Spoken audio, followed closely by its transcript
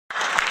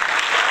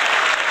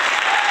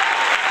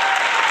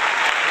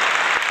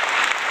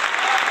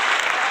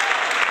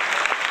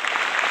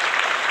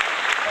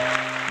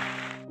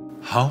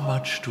How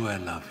much do I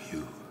love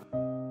you?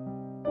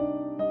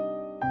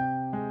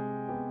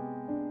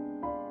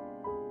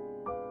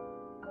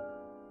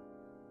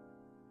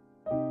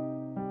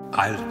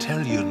 I'll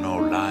tell you no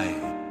lie.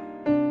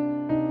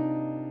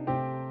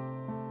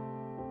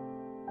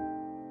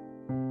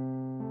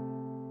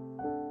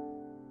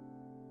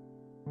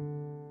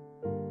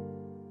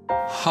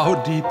 How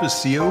deep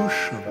is the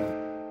ocean?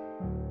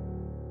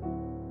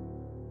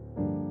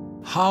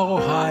 How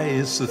high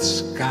is the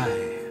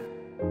sky?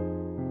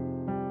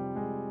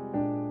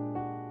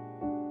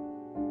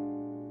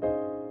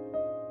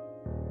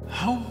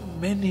 How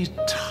many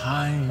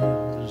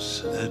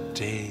times a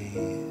day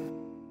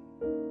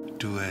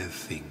do I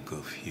think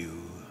of you?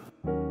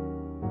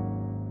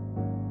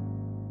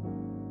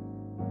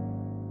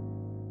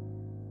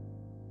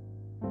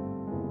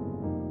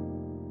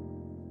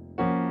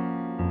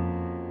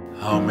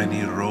 How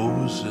many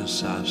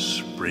roses are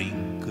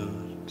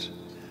sprinkled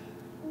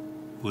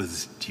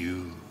with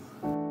dew?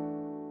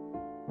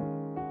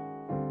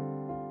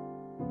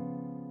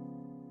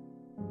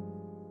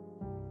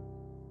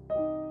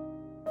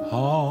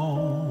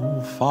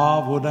 How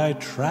far would I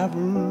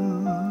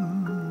travel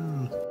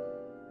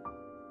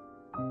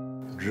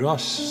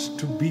just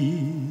to be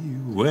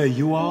where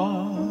you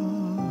are?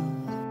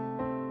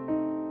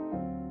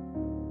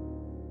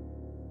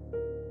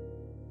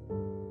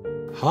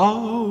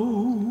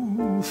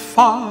 How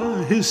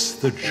far is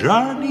the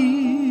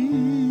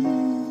journey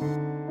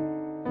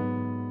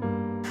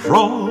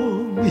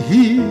from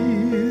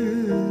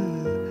here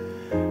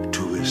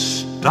to a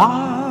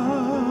star?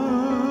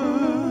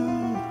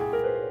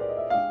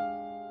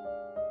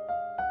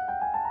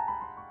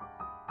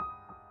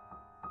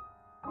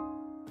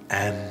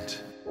 And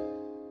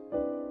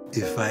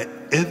if I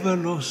ever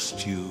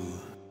lost you,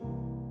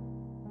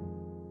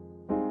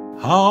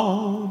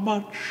 how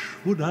much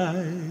would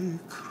I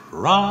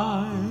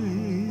cry?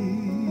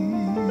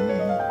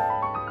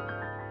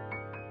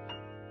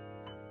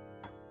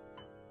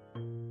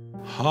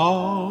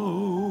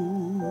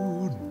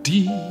 How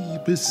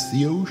deep is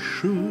the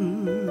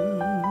ocean?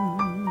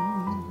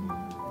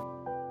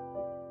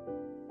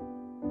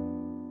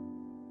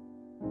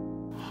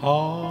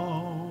 How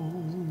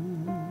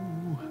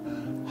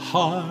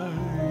high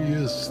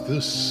is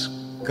the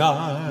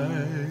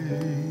sky?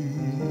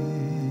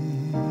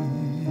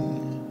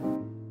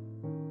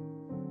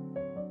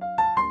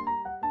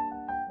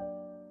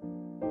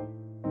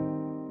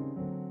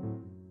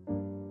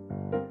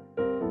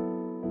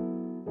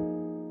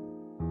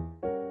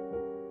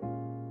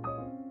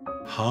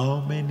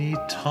 How many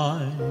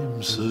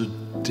times a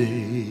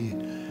day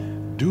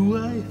do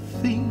I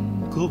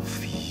think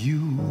of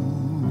you?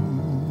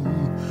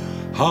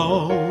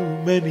 How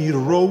many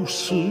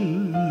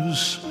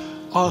roses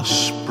are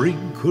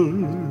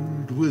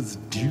sprinkled with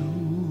dew?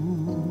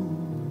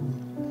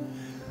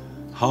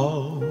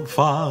 How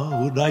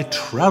far would I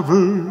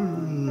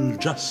travel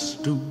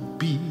just to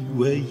be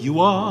where you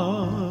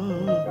are?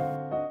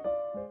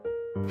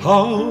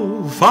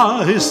 How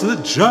far is the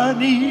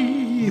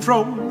journey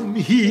from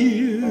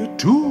here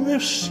to a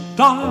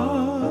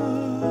star?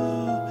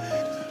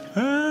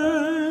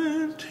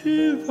 And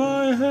if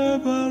I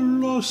ever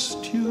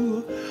lost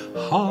you,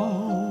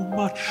 how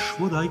much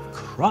would I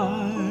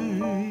cry?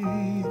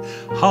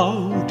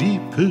 How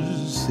deep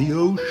is the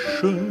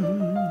ocean?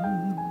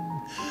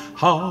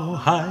 How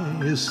high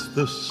is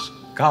the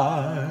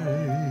sky?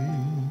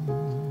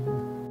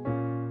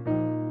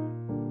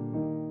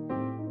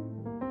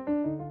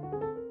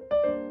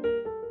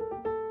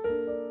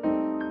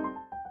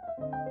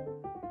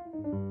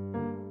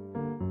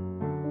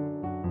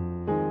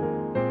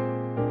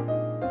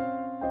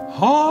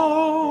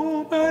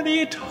 How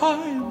many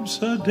times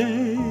a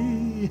day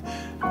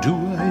do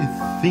I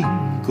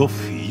think of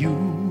you?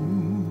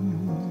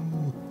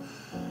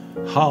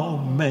 How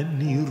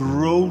many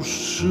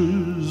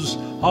roses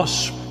are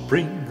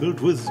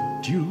sprinkled with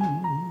dew?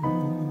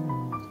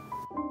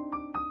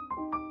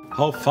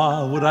 How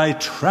far would I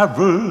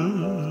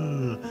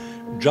travel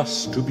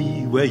just to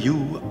be where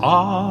you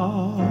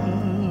are?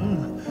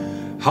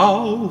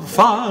 How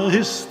far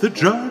is the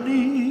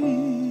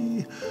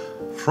journey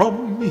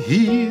from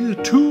here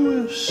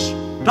to a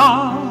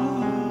star?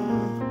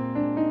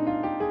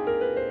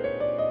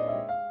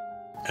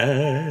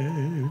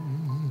 And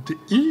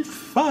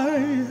if I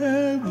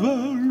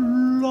ever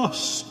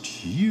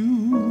lost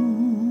you,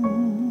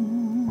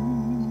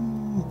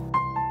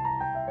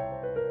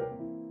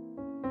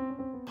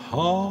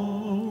 how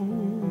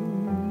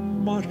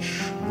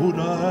much would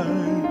I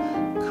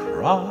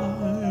cry?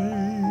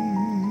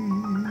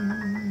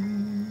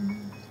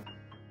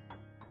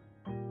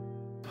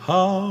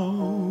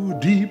 How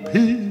deep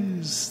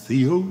is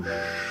the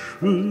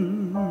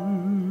ocean?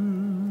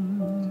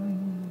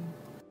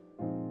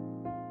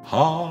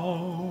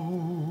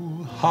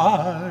 How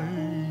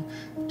high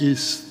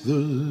is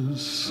the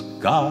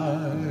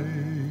sky?